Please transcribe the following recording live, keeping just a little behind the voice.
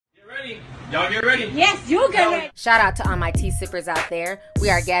Y'all get ready? Yes, you get ready. Shout out to all my tea sippers out there. We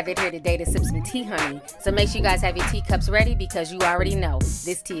are gathered here today to sip some tea, honey. So make sure you guys have your teacups ready because you already know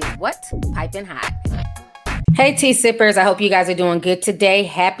this tea is what? Piping hot. Hey, tea sippers. I hope you guys are doing good today.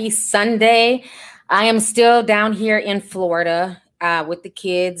 Happy Sunday. I am still down here in Florida with the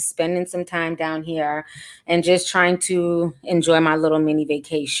kids, spending some time down here and just trying to enjoy my little mini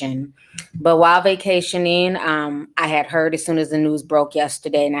vacation. But while vacationing, I had heard as soon as the news broke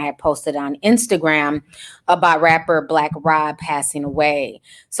yesterday, and I had posted on Instagram about rapper Black Rob passing away.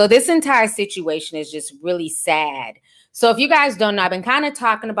 So this entire situation is just really sad. So if you guys don't know, I've been kind of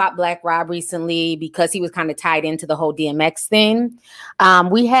talking about Black Rob recently because he was kind of tied into the whole DMX thing.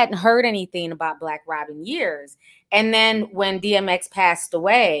 We hadn't heard anything about Black Rob in years. And then when DMX passed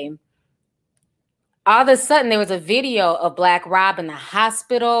away, all of a sudden there was a video of Black Rob in the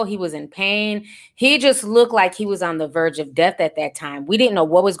hospital. He was in pain. He just looked like he was on the verge of death at that time. We didn't know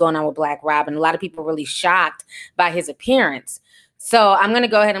what was going on with Black Rob, and a lot of people were really shocked by his appearance. So I'm going to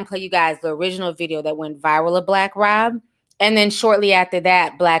go ahead and play you guys the original video that went viral of Black Rob. And then shortly after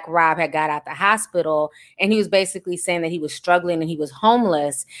that, Black Rob had got out the hospital, and he was basically saying that he was struggling and he was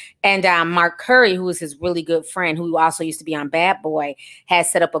homeless. And Mark Curry, who was his really good friend, who also used to be on Bad Boy, had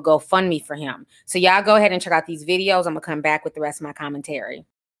set up a GoFundMe for him. So y'all go ahead and check out these videos. I'm going to come back with the rest of my commentary.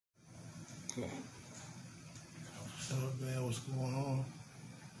 What's up, man? What's going on?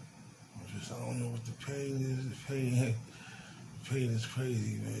 I don't know what the pain is. The pain is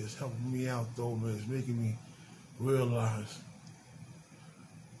crazy, man. It's helping me out, though, man. It's making me realize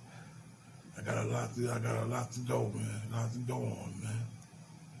I got a lot to go, man. A lot to go on, man.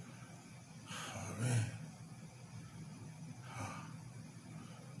 Oh, man.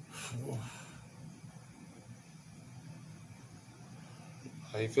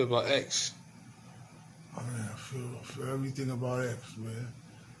 How you feel about X? I mean, I feel everything about X, man.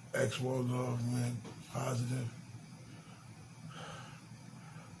 X world love, man. Positive.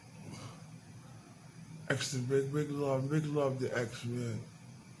 X to big love to X, man.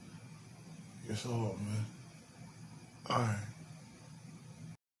 It's all, man. All right.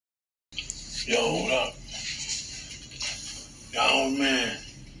 Yo, hold up. Yo, man.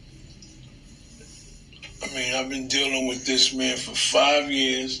 I mean, I've been dealing with this, man, for 5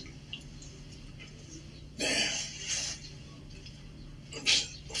 years. Damn.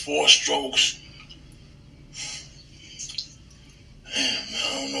 4 strokes. Damn, man,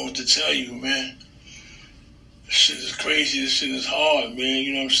 I don't know what to tell you, man. This shit is crazy. This shit is hard, man.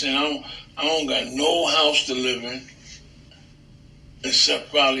 You know what I'm saying? I don't got no house to live in, except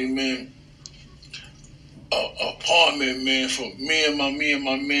probably, man, a apartment, man, for me and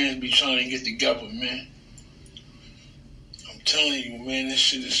my man be trying to get together, man. I'm telling you, man, this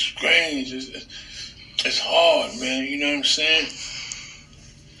shit is strange. It's hard, man. You know what I'm saying?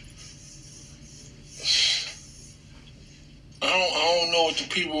 I don't know what the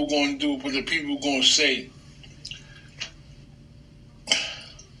people are going to do, but the people are going to say.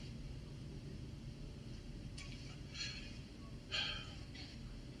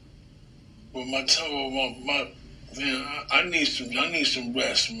 But man, I need some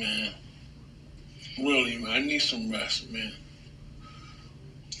rest, man. Really, man, I need some rest, man.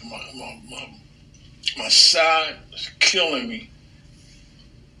 My side is killing me.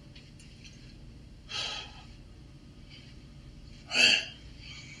 Man.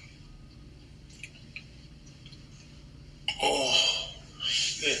 Oh,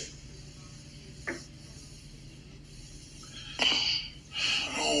 shit.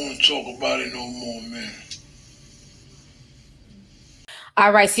 I don't want to talk about it no more, man.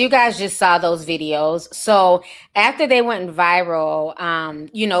 All right, so you guys just saw those videos. So after they went viral,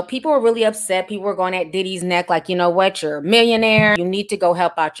 you know, people were really upset. People were going at Diddy's neck like, you know what, you're a millionaire. You need to go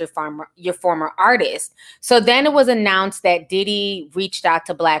help out your former artist. So then it was announced that Diddy reached out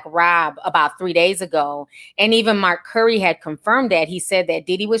to Black Rob about 3 days ago. And even Mark Curry had confirmed that. He said that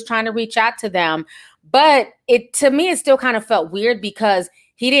Diddy was trying to reach out to them. But to me, it still kind of felt weird because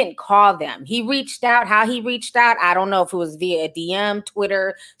he didn't call them. He reached out. How he reached out, I don't know if it was via a DM,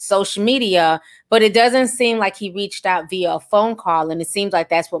 Twitter, social media, but it doesn't seem like he reached out via a phone call. And it seems like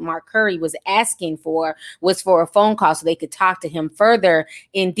that's what Mark Curry was asking for, was for a phone call so they could talk to him further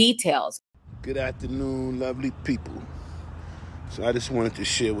in details. Good afternoon, lovely people. So I just wanted to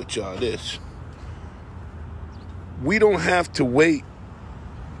share with y'all this. We don't have to wait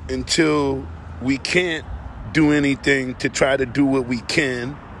until we can't do anything to try to do what we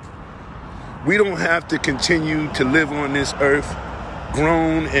can. We don't have to continue to live on this earth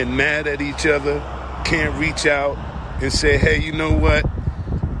grown and mad at each other, can't reach out and say, hey, you know what?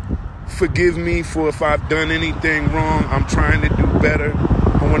 Forgive me for if I've done anything wrong. I'm trying to do better.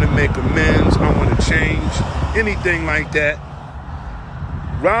 I want to make amends, I want to change, anything like that.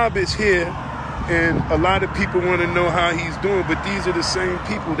 Rob is here, and a lot of people want to know how he's doing, but these are the same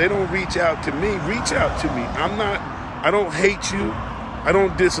people. They don't reach out to me. Reach out to me. I don't hate you. I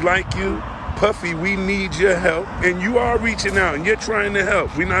don't dislike you. Puffy, we need your help. And you are reaching out, and you're trying to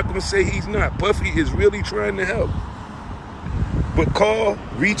help. We're not going to say he's not. Puffy is really trying to help. But call,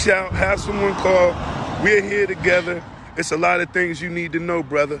 reach out, have someone call. We're here together. It's a lot of things you need to know,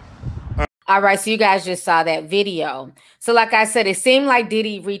 brother. All right, so you guys just saw that video. So like I said, it seemed like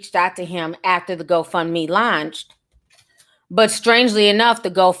Diddy reached out to him after the GoFundMe launched. But strangely enough,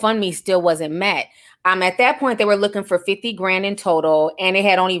 the GoFundMe still wasn't met. At that point, they were looking for 50 grand in total, and it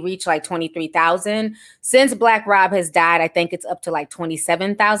had only reached like 23,000. Since Black Rob has died, I think it's up to like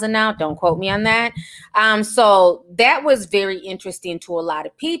 27,000 now. Don't quote me on that. So that was very interesting to a lot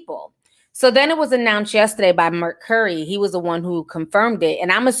of people. So then it was announced yesterday by Mark Curry. He was the one who confirmed it.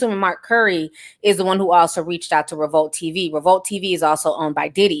 And I'm assuming Mark Curry is the one who also reached out to Revolt TV. Revolt TV is also owned by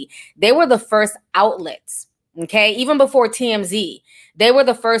Diddy. They were the first outlets, okay? Even before TMZ, they were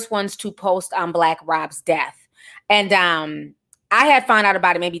the first ones to post on Black Rob's death. And I had found out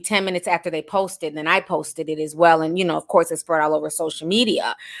about it maybe 10 minutes after they posted, and then I posted it as well. And, you know, of course, it spread all over social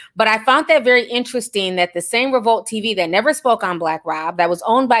media. But I found that very interesting that the same Revolt TV that never spoke on Black Rob, that was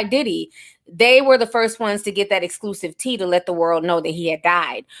owned by Diddy, they were the first ones to get that exclusive tea to let the world know that he had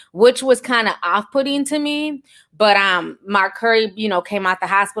died, which was kind of off-putting to me. But Mark Curry, you know, came out the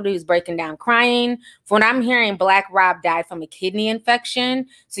hospital. He was breaking down crying. From what I'm hearing, Black Rob died from a kidney infection.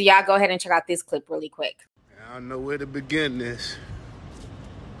 So y'all go ahead and check out this clip really quick. I don't know where to begin this,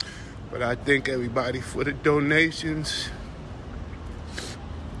 but I thank everybody for the donations.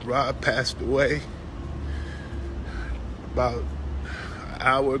 Rob passed away about an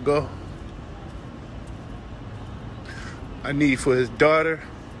hour ago. I need for his daughter,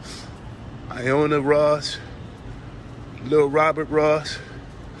 Iona Ross, Lil Robert Ross.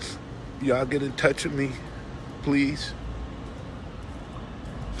 Y'all get in touch with me, please.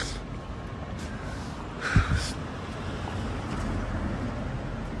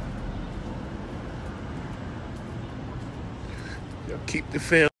 Keep the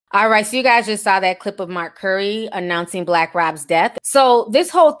film. All right, so you guys just saw that clip of Mark Curry announcing Black Rob's death. So this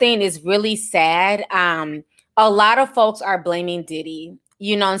whole thing is really sad. A lot of folks are blaming Diddy,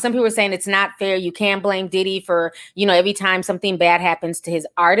 you know, and some people are saying it's not fair. You can't blame Diddy for, you know, every time something bad happens to his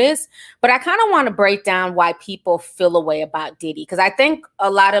artist. But I kind of want to break down why people feel a way about Diddy, because I think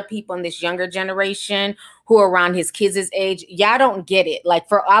a lot of people in this younger generation who are around his kids' age, y'all don't get it. Like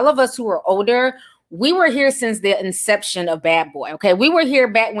for all of us who are older, we were here since the inception of Bad Boy, okay? We were here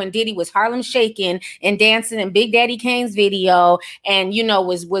back when Diddy was Harlem Shaking and dancing in Big Daddy Kane's video and, you know,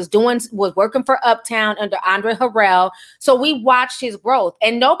 was working for Uptown under Andre Harrell. So we watched his growth,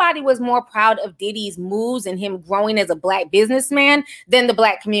 and nobody was more proud of Diddy's moves and him growing as a Black businessman than the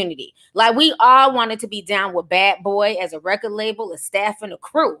Black community. Like, we all wanted to be down with Bad Boy as a record label, a staff, and a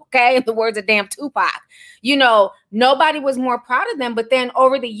crew, okay? In the words of damn Tupac. You know, nobody was more proud of them. But then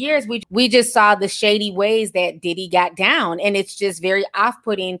over the years, we just saw the shady ways that Diddy got down. And it's just very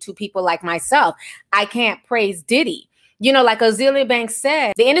off-putting to people like myself. I can't praise Diddy. You know, like Azealia Banks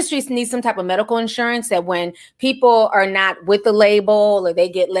said, the industry needs some type of medical insurance that when people are not with the label or they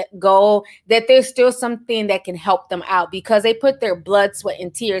get let go, that there's still something that can help them out because they put their blood, sweat,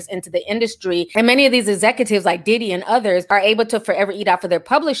 and tears into the industry. And many of these executives like Diddy and others are able to forever eat out for their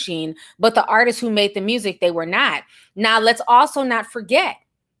publishing, but the artists who made the music, they were not. Now, let's also not forget,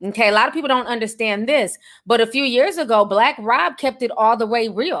 okay, a lot of people don't understand this, but a few years ago, Black Rob kept it all the way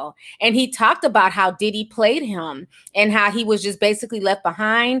real. And he talked about how Diddy played him and how he was just basically left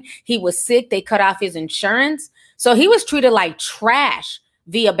behind. He was sick. They cut off his insurance. So he was treated like trash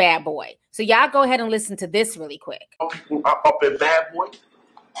via Bad Boy. So y'all go ahead and listen to this really quick. People up at Bad Boy,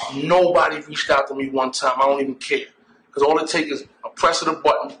 nobody reached out to me one time. I don't even care. Because all it takes is a press of the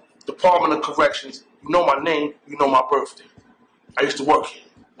button, Department of Corrections, you know my name, you know my birthday. I used to work here.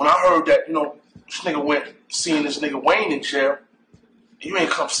 When I heard that, you know, this nigga went seeing this nigga Wayne in jail, you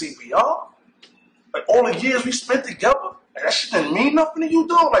ain't come see me, y'all. Like, all the years we spent together, like, that shit didn't mean nothing to you,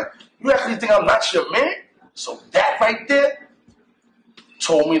 dog. Like, you actually think I'm not your man? So that right there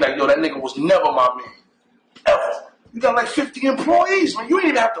told me, like, yo, that nigga was never my man. Ever. You got like 50 employees, man. You ain't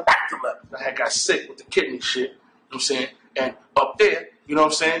even have to write the letter. I had got sick with the kidney shit, you know what I'm saying? And up there, you know what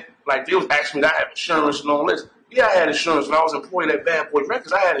I'm saying? Like, they was asking me that I have insurance and all this. Yeah, I had insurance. When I was employed at Bad Boy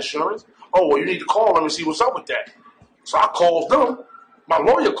Records, I had insurance. Oh, well, you need to call them and see what's up with that. So I called them. My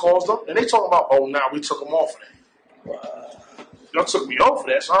lawyer calls them, and they talking about, oh, now we took them off of that. Y'all took me off of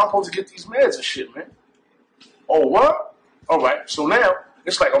that, so I'm supposed to get these meds and shit, man. Oh, what? All right. So now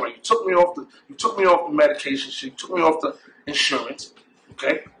It's like, all right, you took me off the medication shit, you took me off the insurance,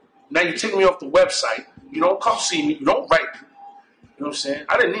 okay? Now you take me off the website. You don't come see me. You don't write me. You know what I'm saying?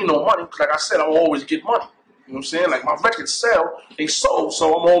 I didn't need no money. Like I said, I will always get money. You know what I'm saying? Like my records sell, they sold,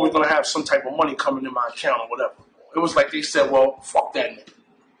 so I'm always going to have some type of money coming in my account or whatever. It was like they said, well, fuck that nigga.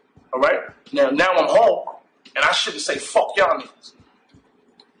 All right? Now I'm home, and I shouldn't say fuck y'all niggas.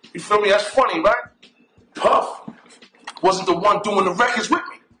 You feel me? That's funny, right? Puff wasn't the one doing the records with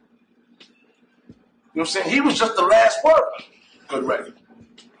me. You know what I'm saying? He was just the last word. Good record.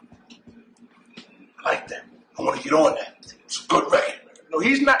 I like that. I want to get on that. It's a good record. No,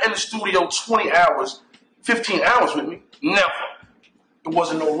 he's not in the studio 20 hours, 15 hours with me. Never. There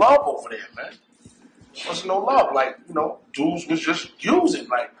wasn't no love over there, man. There wasn't no love. Like, you know, dudes was just using,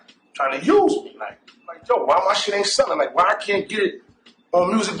 like, trying to use me. Like, yo, why my shit ain't selling? Like, why I can't get it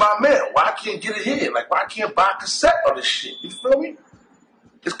on Music by Mail? Why I can't get it here? Like, why I can't buy a cassette of this shit? You feel me?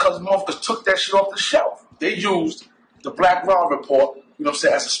 It's because motherfuckers took that shit off the shelf. They used the Black Rob Report, you know what I'm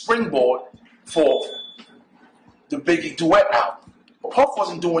saying, as a springboard for the Biggie duet album. But Puff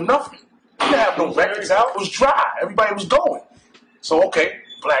wasn't doing nothing. He didn't have no records out. It was dry. Everybody was going. So, okay,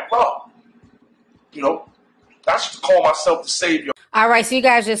 Black Rob. You know, I should call myself the savior. All right, so you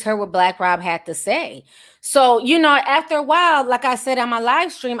guys just heard what Black Rob had to say. So, you know, after a while, like I said on my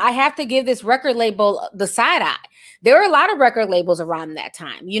live stream, I have to give this record label the side eye. There were a lot of record labels around that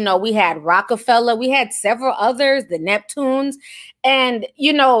time. You know, we had Rockefeller, we had several others, the Neptunes. And,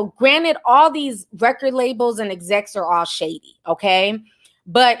 you know, granted, all these record labels and execs are all shady, okay?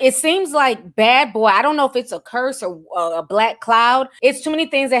 But it seems like Bad Boy, I don't know if it's a curse or a black cloud. It's too many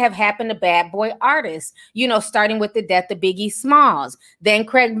things that have happened to Bad Boy artists, you know, starting with the death of Biggie Smalls. Then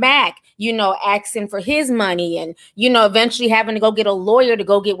Craig Mack, you know, asking for his money and, you know, eventually having to go get a lawyer to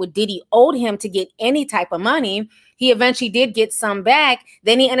go get what Diddy owed him to get any type of money. He eventually did get some back.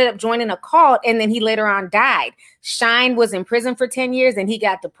 Then he ended up joining a cult, and then he later on died. Shine was in prison for 10 years, and he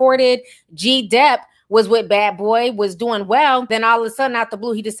got deported. G. Depp was with Bad Boy, was doing well. Then all of a sudden, out the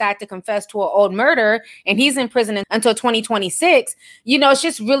blue, he decided to confess to an old murder, and he's in prison until 2026. You know, it's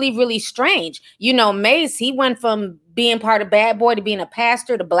just really, really strange. You know, Mace, he went from being part of Bad Boy to being a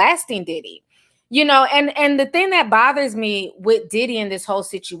pastor to blasting Diddy. You know, and the thing that bothers me with Diddy in this whole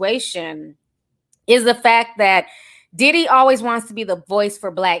situation is the fact that Diddy always wants to be the voice for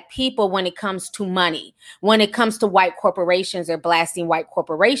black people when it comes to money, when it comes to white corporations or blasting white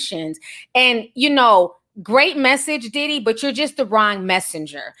corporations. And, you know, great message, Diddy, but you're just the wrong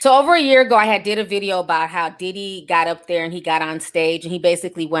messenger. So over a year ago, I did a video about how Diddy got up there and he got on stage and he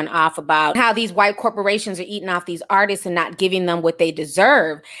basically went off about how these white corporations are eating off these artists and not giving them what they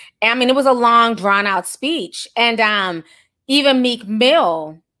deserve. I mean, it was a long, drawn out speech. And even Meek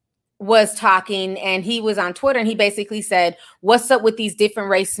Mill was talking, and he was on Twitter, and he basically said, what's up with these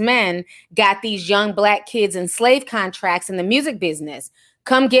different race men got these young black kids in slave contracts in the music business?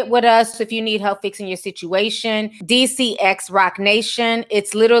 Come get with us if you need help fixing your situation. DCX Rock Nation,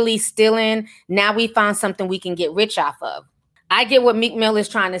 it's literally stealing. Now we found something we can get rich off of. I get what Meek Mill is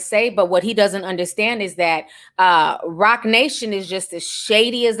trying to say, but what he doesn't understand is that Rock Nation is just as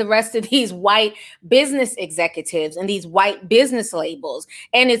shady as the rest of these white business executives and these white business labels.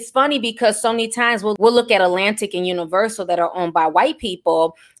 And it's funny because so many times we'll look at Atlantic and Universal that are owned by white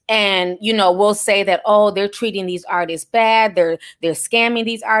people, and, you know, we'll say that, oh, they're treating these artists bad. They're scamming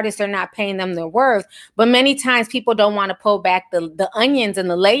these artists. They're not paying them their worth. But many times people don't want to pull back the onions and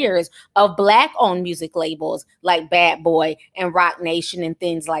the layers of black owned music labels like Bad Boy and Rock Nation and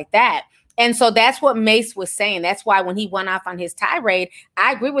things like that. And so that's what Mace was saying. That's why when he went off on his tirade,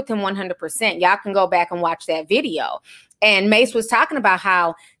 I agree with him 100%. Y'all can go back and watch that video. And Mace was talking about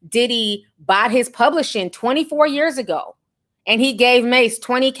how Diddy bought his publishing 24 years ago. And he gave Mace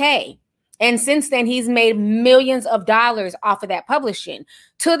 $20K. And since then, he's made millions of dollars off of that publishing.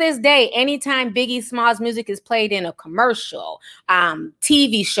 To this day, anytime Biggie Smalls music is played in a commercial,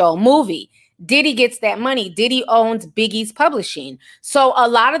 TV show, movie, Diddy gets that money. Diddy owns Biggie's publishing. So a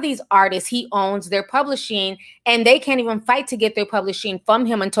lot of these artists, he owns their publishing, and they can't even fight to get their publishing from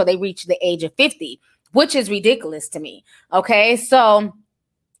him until they reach the age of 50, which is ridiculous to me. Okay, so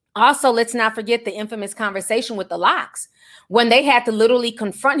also let's not forget the infamous conversation with the Locks, when they had to literally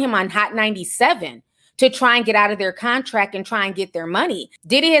confront him on Hot 97 to try and get out of their contract and try and get their money.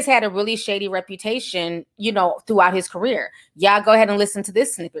 Diddy has had a really shady reputation, you know, throughout his career. Y'all go ahead and listen to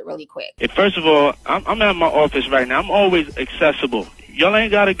this snippet really quick. First of all, I'm at my office right now. I'm always accessible. y'all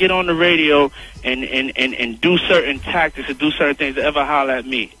ain't got to get on the radio and do certain tactics and do certain things to ever holler at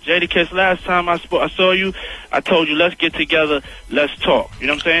me. Jadakiss, last time I saw you, I told you, let's get together, let's talk. You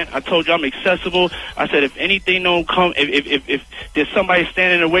know what I'm saying? I told you I'm accessible. I said if anything don't come, if there's somebody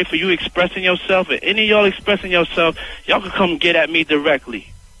standing in the way for you expressing yourself, or any of y'all expressing yourself, y'all can come get at me directly.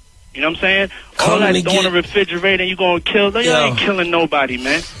 You know what I'm saying? All that throwing the refrigerator and you gonna kill, y'all ain't killing nobody,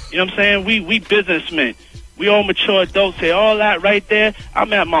 man. You know what I'm saying? We businessmen. We all mature adults here. All that right there,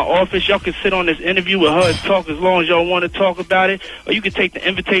 I'm at my office. Y'all can sit on this interview with her and talk as long as y'all want to talk about it. Or you can take the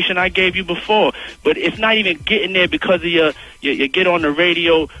invitation I gave you before. But it's not even getting there because of your get on the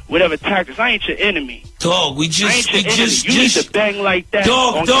radio, whatever tactics. I ain't your enemy. Dog, we just need to bang like that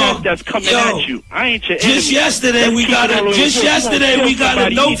on cats that's coming at you. I ain't your enemy. Just yesterday we got a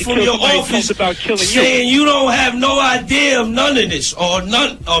note from your office saying you don't have no idea of none of this or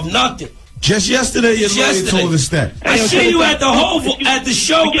nothing. Just yesterday, your lawyer told us that. I see you at the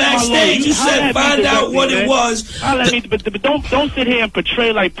show backstage. You said find out what it was. But don't sit here and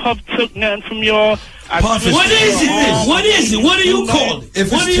portray like Puff took nothing from y'all. What is it? What is it? What do you call it?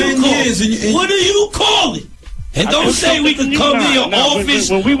 If it's 10 years, what do you call it? And don't say we can come to your office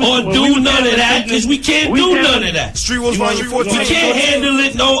or do none of that, because we can't do none of that. Street Wars Volume 14. We can't handle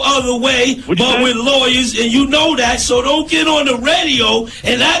it no other way but with lawyers, and you know that, so don't get on the radio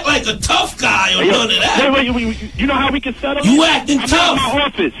and act like a tough guy or none of that. Wait, you know how we can settle? You acting tough. I'm at my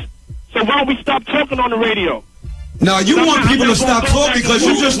office. So why don't we stop talking on the radio? Now, you want people to stop talking because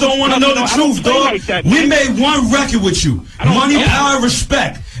you just don't want to know the truth, dog. We made one record with you. Money, Power,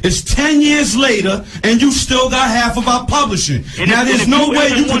 Respect. It's 10 years later, and you still got half of our publishing. Now, there's no way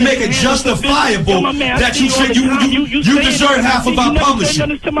you can make it justifiable that you say you deserve half of our publishing.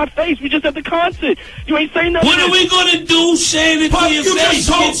 You to my face. We just at the concert. You ain't saying nothing. What are we going to do saying it to your face?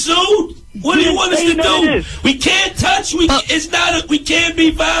 Get sued? What do you want us to do? We can't touch. We can't be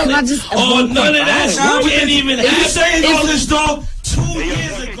violent or none of that. We can't even have saying all this, dog. 2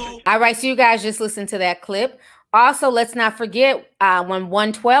 years ago. All right, so you guys just listened to that clip. Also, let's not forget when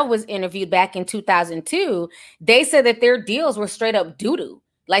 112 was interviewed back in 2002, they said that their deals were straight up doo-doo.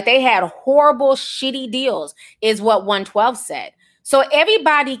 Like they had horrible, shitty deals is what 112 said. So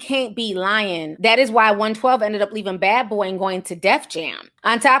everybody can't be lying. That is why 112 ended up leaving Bad Boy and going to Def Jam.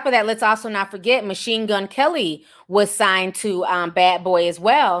 On top of that, let's also not forget Machine Gun Kelly was signed to Bad Boy as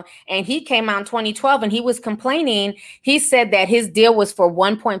well. And he came out in 2012 and he was complaining. He said that his deal was for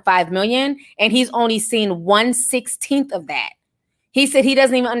 $1.5 million and he's only seen 1/16 of that. He said he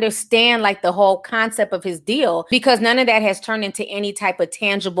doesn't even understand like the whole concept of his deal because none of that has turned into any type of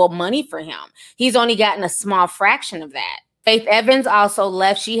tangible money for him. He's only gotten a small fraction of that. Faith Evans also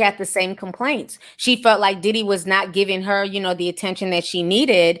left. She had the same complaints. She felt like Diddy was not giving her, the attention that she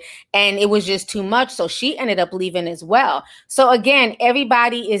needed, and it was just too much. So she ended up leaving as well. So again,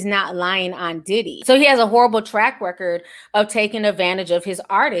 everybody is not lying on Diddy. So he has a horrible track record of taking advantage of his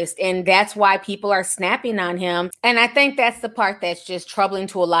artist, and that's why people are snapping on him. And I think that's the part that's just troubling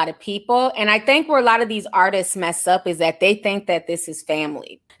to a lot of people. And I think where a lot of these artists mess up is that they think that this is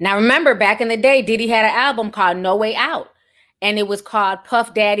family. Now, remember, back in the day, Diddy had an album called No Way Out. And it was called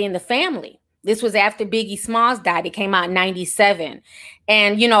Puff Daddy and the Family. This was after Biggie Smalls died. It came out in 97.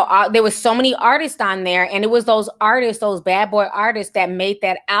 And, there was so many artists on there. And it was those artists, those Bad Boy artists that made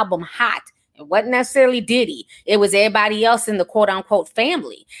that album hot. It wasn't necessarily Diddy. It was everybody else in the quote unquote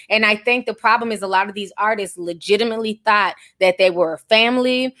family. And I think the problem is a lot of these artists legitimately thought that they were a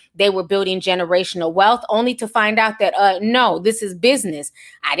family. They were building generational wealth only to find out that, no, this is business.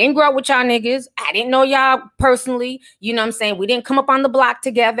 I didn't grow up with y'all niggas. I didn't know y'all personally. You know what I'm saying? We didn't come up on the block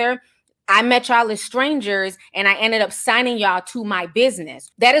together. I met y'all as strangers and I ended up signing y'all to my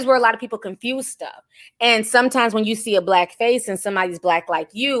business. That is where a lot of people confuse stuff. And sometimes when you see a black face and somebody's black like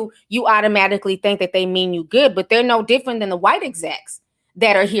you automatically think that they mean you good, but they're no different than the white execs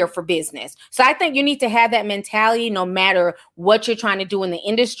that are here for business. So I think you need to have that mentality no matter what you're trying to do in the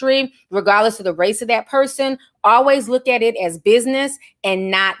industry, regardless of the race of that person. Always look at it as business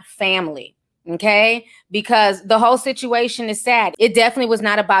and not family. Okay, because the whole situation is sad. It definitely was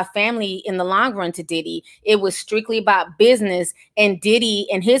not about family in the long run to Diddy. It was strictly about business and Diddy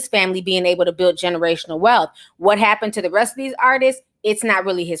and his family being able to build generational wealth. What happened to the rest of these artists? It's not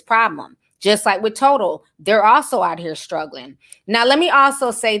really his problem. Just like with Total, they're also out here struggling. Now, let me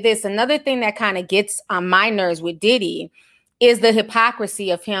also say this. Another thing that kind of gets on my nerves with Diddy is the hypocrisy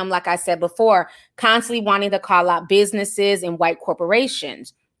of him, like I said before, constantly wanting to call out businesses and white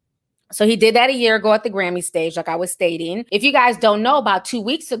corporations. So he did that a year ago at the Grammy stage, like I was stating. If you guys don't know, about 2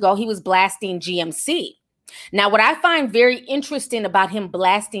 weeks ago, he was blasting GMC. Now, what I find very interesting about him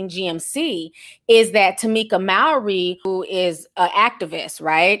blasting GMC is that Tamika Mallory, who is an activist,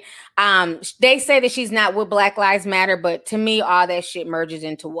 right? They say that she's not with Black Lives Matter, but to me, all that shit merges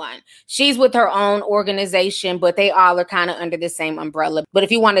into one. She's with her own organization, but they all are kind of under the same umbrella. But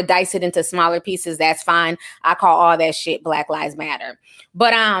if you want to dice it into smaller pieces, that's fine. I call all that shit Black Lives Matter.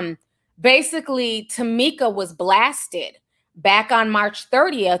 But basically, Tamika was blasted back on March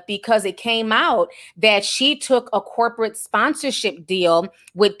 30th because it came out that she took a corporate sponsorship deal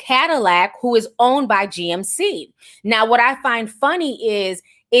with Cadillac, who is owned by GMC. Now, what I find funny is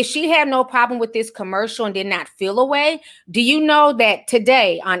if she had no problem with this commercial and did not feel away, do you know that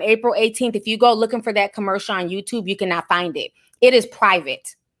today on April 18th, if you go looking for that commercial on YouTube, you cannot find it. It is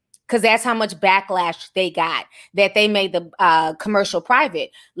private. Because that's how much backlash they got, that they made the commercial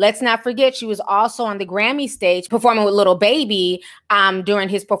private. Let's not forget, she was also on the Grammy stage performing with Lil Baby during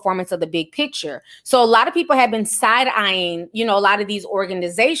his performance of The Big Picture. So a lot of people have been side-eyeing, you know, a lot of these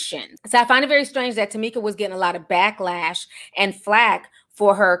organizations. So I find it very strange that Tamika was getting a lot of backlash and flack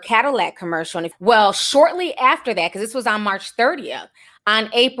for her Cadillac commercial. Well, shortly after that, because this was on March 30th, on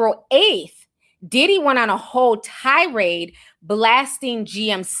April 8th, Diddy went on a whole tirade blasting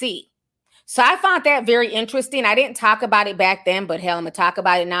GMC. So I found that very interesting. I didn't talk about it back then, but hell, I'm going to talk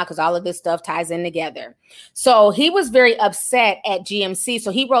about it now because all of this stuff ties in together. So he was very upset at GMC.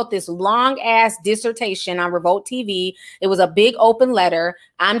 So he wrote this long ass dissertation on Revolt TV. It was a big open letter.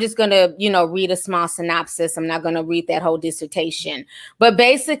 I'm just going to, you know, read a small synopsis. I'm not going to read that whole dissertation. But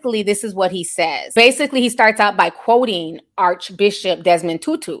basically, this is what he says. Basically, he starts out by quoting Archbishop Desmond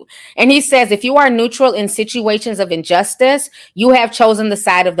Tutu. And he says, if you are neutral in situations of injustice, you have chosen the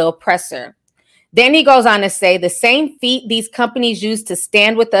side of the oppressor. Then he goes on to say the same feet these companies use to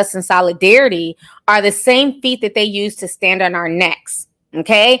stand with us in solidarity are the same feet that they use to stand on our necks.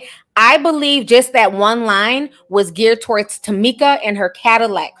 Okay. I believe just that one line was geared towards Tamika and her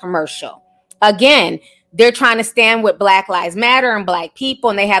Cadillac commercial. Again, they're trying to stand with Black Lives Matter and Black people,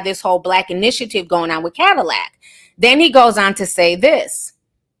 and they have this whole Black initiative going on with Cadillac. Then he goes on to say this.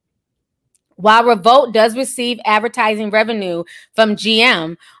 While Revolt does receive advertising revenue from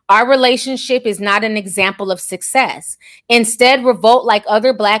GM, our relationship is not an example of success. Instead, Revolt, like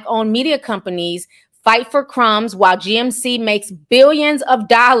other Black-owned media companies, fight for crumbs while GMC makes billions of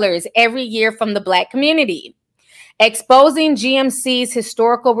dollars every year from the Black community. Exposing GMC's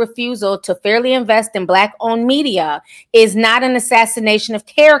historical refusal to fairly invest in Black-owned media is not an assassination of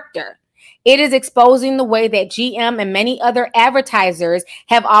character. It is exposing the way that GM and many other advertisers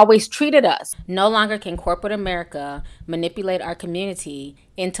have always treated us. No longer can corporate America manipulate our community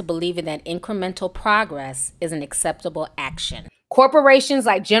into believing that incremental progress is an acceptable action. Corporations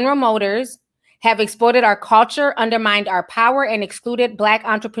like General Motors have exploited our culture, undermined our power, and excluded Black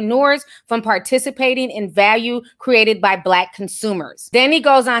entrepreneurs from participating in value created by Black consumers. Then he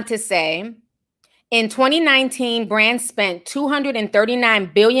goes on to say, in 2019, brands spent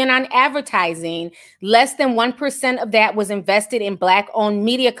 $239 billion on advertising. Less than 1% of that was invested in Black-owned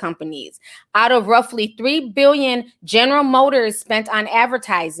media companies. Out of roughly $3 billion General Motors spent on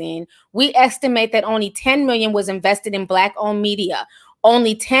advertising, we estimate that only $10 million was invested in Black-owned media.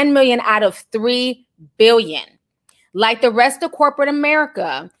 Only $10 million out of $3 billion. Like the rest of corporate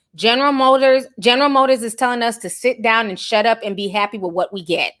America, General Motors is telling us to sit down and shut up and be happy with what we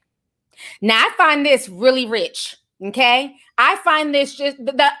get. Now, I find this really rich, okay? I find this just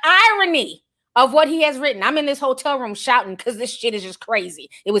the irony of what he has written. I'm in this hotel room shouting because this shit is just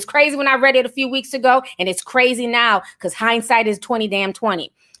crazy. It was crazy when I read it a few weeks ago, and it's crazy now because hindsight is 20/20.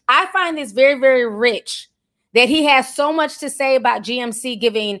 I find this very, very rich that he has so much to say about GMC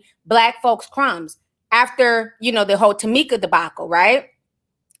giving Black folks crumbs after, you know, the whole Tamika debacle, right?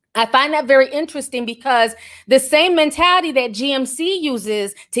 I find that very interesting because the same mentality that GMC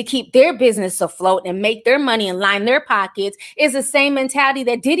uses to keep their business afloat and make their money and line their pockets is the same mentality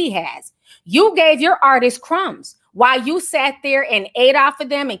that Diddy has. You gave your artists crumbs while you sat there and ate off of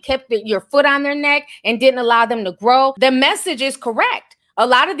them and kept your foot on their neck and didn't allow them to grow. The message is correct. A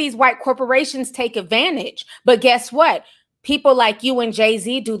lot of these white corporations take advantage, but guess what? People like you and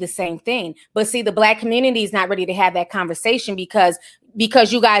Jay-Z do the same thing. But see, the Black community is not ready to have that conversation because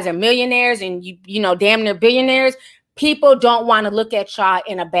you guys are millionaires and you know, damn near billionaires. People don't want to look at y'all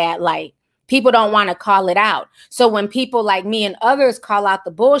in a bad light. People don't want to call it out. So when people like me and others call out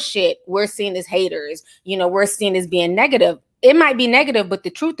the bullshit, we're seen as haters. You know, we're seen as being negative. It might be negative, but the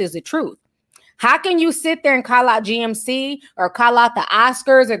truth is the truth. How can you sit there and call out GMC or call out the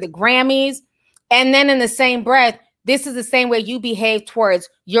Oscars or the Grammys, and then in the same breath, this is the same way you behave towards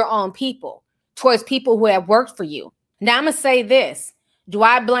your own people, towards people who have worked for you? Now I'm going to say this. Do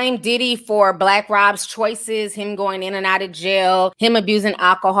I blame Diddy for Black Rob's choices, him going in and out of jail, him abusing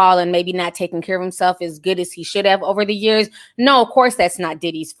alcohol and maybe not taking care of himself as good as he should have over the years? No, of course that's not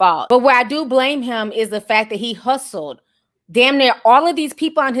Diddy's fault. But where I do blame him is the fact that he hustled damn near all of these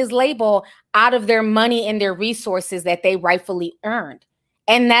people on his label out of their money and their resources that they rightfully earned.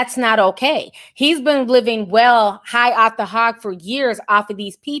 And that's not okay. He's been living well high off the hog for years off of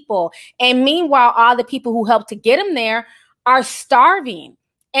these people. And meanwhile, all the people who helped to get him there are starving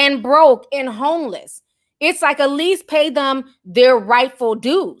and broke and homeless. It's like at least pay them their rightful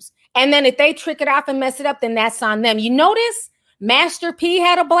dues. And then if they trick it off and mess it up, then that's on them. You notice Master P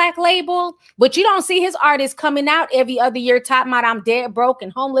had a black label, but you don't see his artists coming out every other year talking about I'm dead, broke,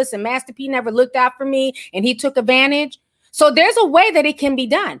 and homeless, and Master P never looked out for me, and he took advantage. So there's a way that it can be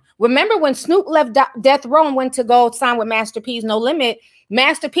done. Remember when Snoop left Death Row and went to go sign with Master P's No Limit,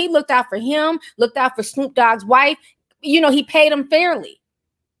 Master P looked out for him, looked out for Snoop Dogg's wife. You know, he paid him fairly.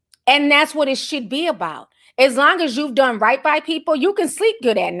 And that's what it should be about. As long as you've done right by people, you can sleep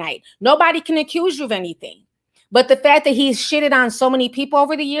good at night. Nobody can accuse you of anything. But the fact that he's shitted on so many people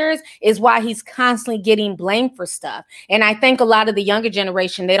over the years is why he's constantly getting blamed for stuff. And I think a lot of the younger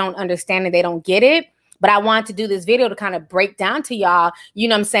generation, they don't understand it. They don't get it. But I want to do this video to kind of break down to y'all, you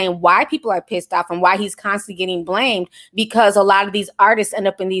know what I'm saying, why people are pissed off and why he's constantly getting blamed, because a lot of these artists end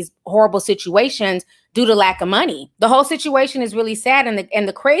up in these horrible situations due to lack of money. The whole situation is really sad. And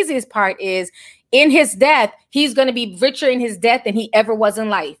the craziest part is in his death, he's going to be richer in his death than he ever was in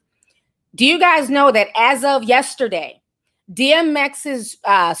life. Do you guys know that as of yesterday, DMX's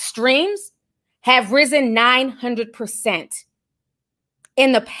streams have risen 900%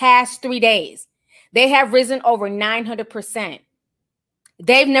 in the past 3 days? They have risen over 900%.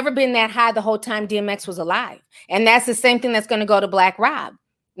 They've never been that high the whole time DMX was alive. And that's the same thing that's going to go to Black Rob.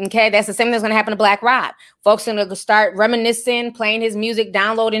 Okay, that's the same thing that's going to happen to Black Rob. Folks are going to start reminiscing, playing his music,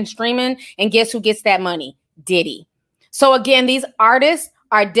 downloading, streaming. And guess who gets that money? Diddy. So again, these artists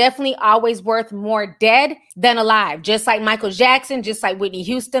are definitely always worth more dead than alive. Just like Michael Jackson, just like Whitney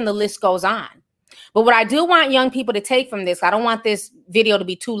Houston, the list goes on. But what I do want young people to take from this, I don't want this video to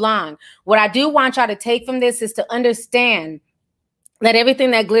be too long. What I do want y'all to take from this is to understand that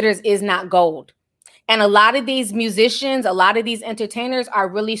everything that glitters is not gold. And a lot of these musicians, a lot of these entertainers are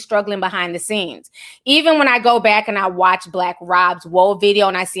really struggling behind the scenes. Even when I go back and I watch Black Rob's Whoa video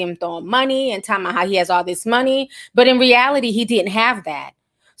and I see him throwing money and talking about how he has all this money, but in reality, he didn't have that.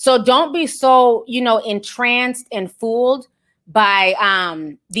 So don't be so, you know, entranced and fooled by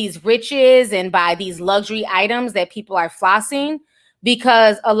these riches and by these luxury items that people are flossing,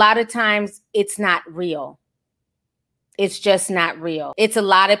 because a lot of times it's not real. It's just not real. It's a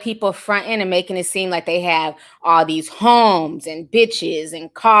lot of people fronting and making it seem like they have all these homes and bitches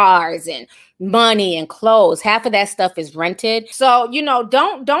and cars and money and clothes. Half of that stuff is rented. So, you know,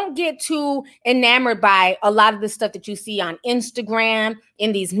 don't get too enamored by a lot of the stuff that you see on Instagram,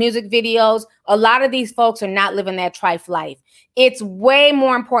 in these music videos. A lot of these folks are not living that trife life. It's way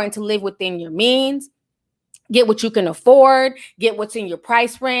more important to live within your means. Get what you can afford, get what's in your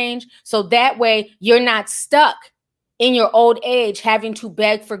price range. So that way you're not stuck in your old age having to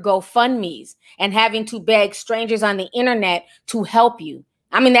beg for GoFundMes and having to beg strangers on the internet to help you.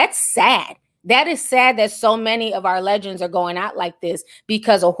 I mean, that's sad. That is sad that so many of our legends are going out like this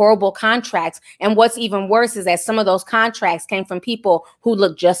because of horrible contracts. And what's even worse is that some of those contracts came from people who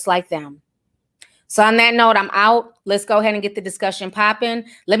look just like them. So on that note, I'm out. Let's go ahead and get the discussion popping.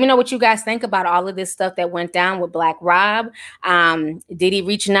 Let me know what you guys think about all of this stuff that went down with Black Rob. Diddy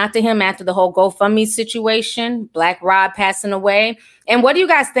reaching out to him after the whole GoFundMe situation, Black Rob passing away. And what do you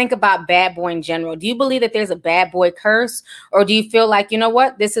guys think about bad boy in general? Do you believe that there's a bad boy curse? Or do you feel like, you know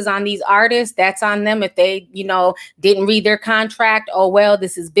what, this is on these artists, that's on them if they, you know, didn't read their contract? Oh, well,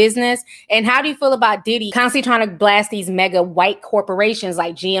 this is business. And how do you feel about Diddy constantly trying to blast these mega white corporations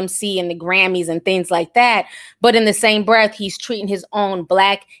like GMC and the Grammys and things like that? But in the same breath, he's treating his own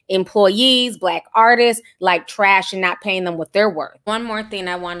black employees, black artists like trash and not paying them what they're worth. One more thing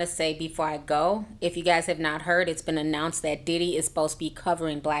I want to say before I go. If you guys have not heard, it's been announced that Diddy is supposed to be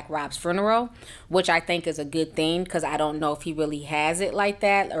covering Black Rob's funeral, which I think is a good thing because I don't know if he really has it like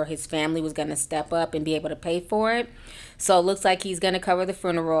that or his family was going to step up and be able to pay for it. So it looks like he's going to cover the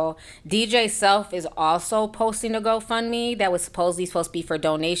funeral. DJ Self is also posting a GoFundMe that was supposed to be for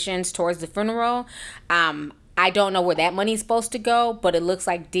donations towards the funeral. I don't know where that money is supposed to go, but it looks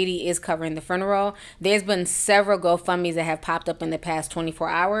like Diddy is covering the funeral. There's been several GoFundMes that have popped up in the past 24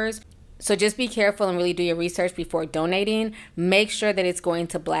 hours. So just be careful and really do your research before donating. Make sure that it's going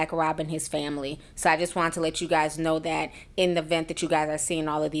to Black Rob and his family. So I just wanted to let you guys know that in the event that you guys are seeing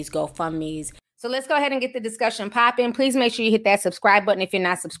all of these GoFundMes. So let's go ahead and get the discussion popping. Please make sure you hit that subscribe button if you're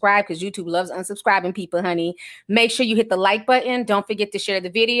not subscribed, because YouTube loves unsubscribing people, honey. Make sure you hit the like button. Don't forget to share the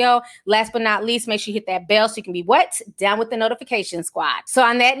video. Last but not least, make sure you hit that bell so you can be what? Down with the notification squad. So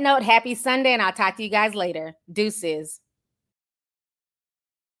on that note, happy Sunday, and I'll talk to you guys later. Deuces.